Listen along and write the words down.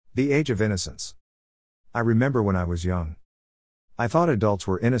The age of innocence. I remember when I was young. I thought adults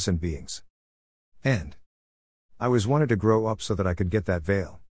were innocent beings. And I was wanted to grow up so that I could get that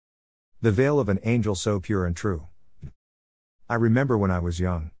veil. The veil of an angel so pure and true. I remember when I was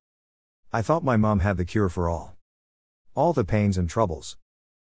young. I thought my mom had the cure for all. All the pains and troubles.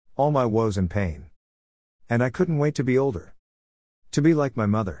 All my woes and pain. And I couldn't wait to be older. To be like my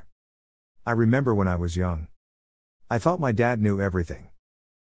mother. I remember when I was young. I thought my dad knew everything.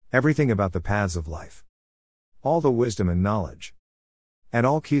 Everything about the paths of life. All the wisdom and knowledge. And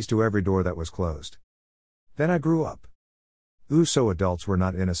all keys to every door that was closed. Then I grew up. Ooh, so adults were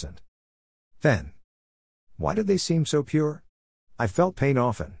not innocent. Then. Why did they seem so pure? I felt pain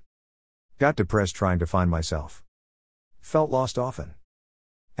often. Got depressed trying to find myself. Felt lost often.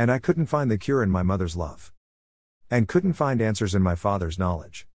 And I couldn't find the cure in my mother's love. And couldn't find answers in my father's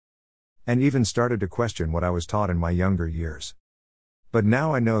knowledge. And even started to question what I was taught in my younger years. But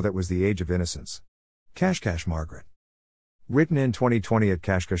now I know that was the age of innocence. Kashkash, Margaret. Written in 2020 at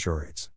Kashkash.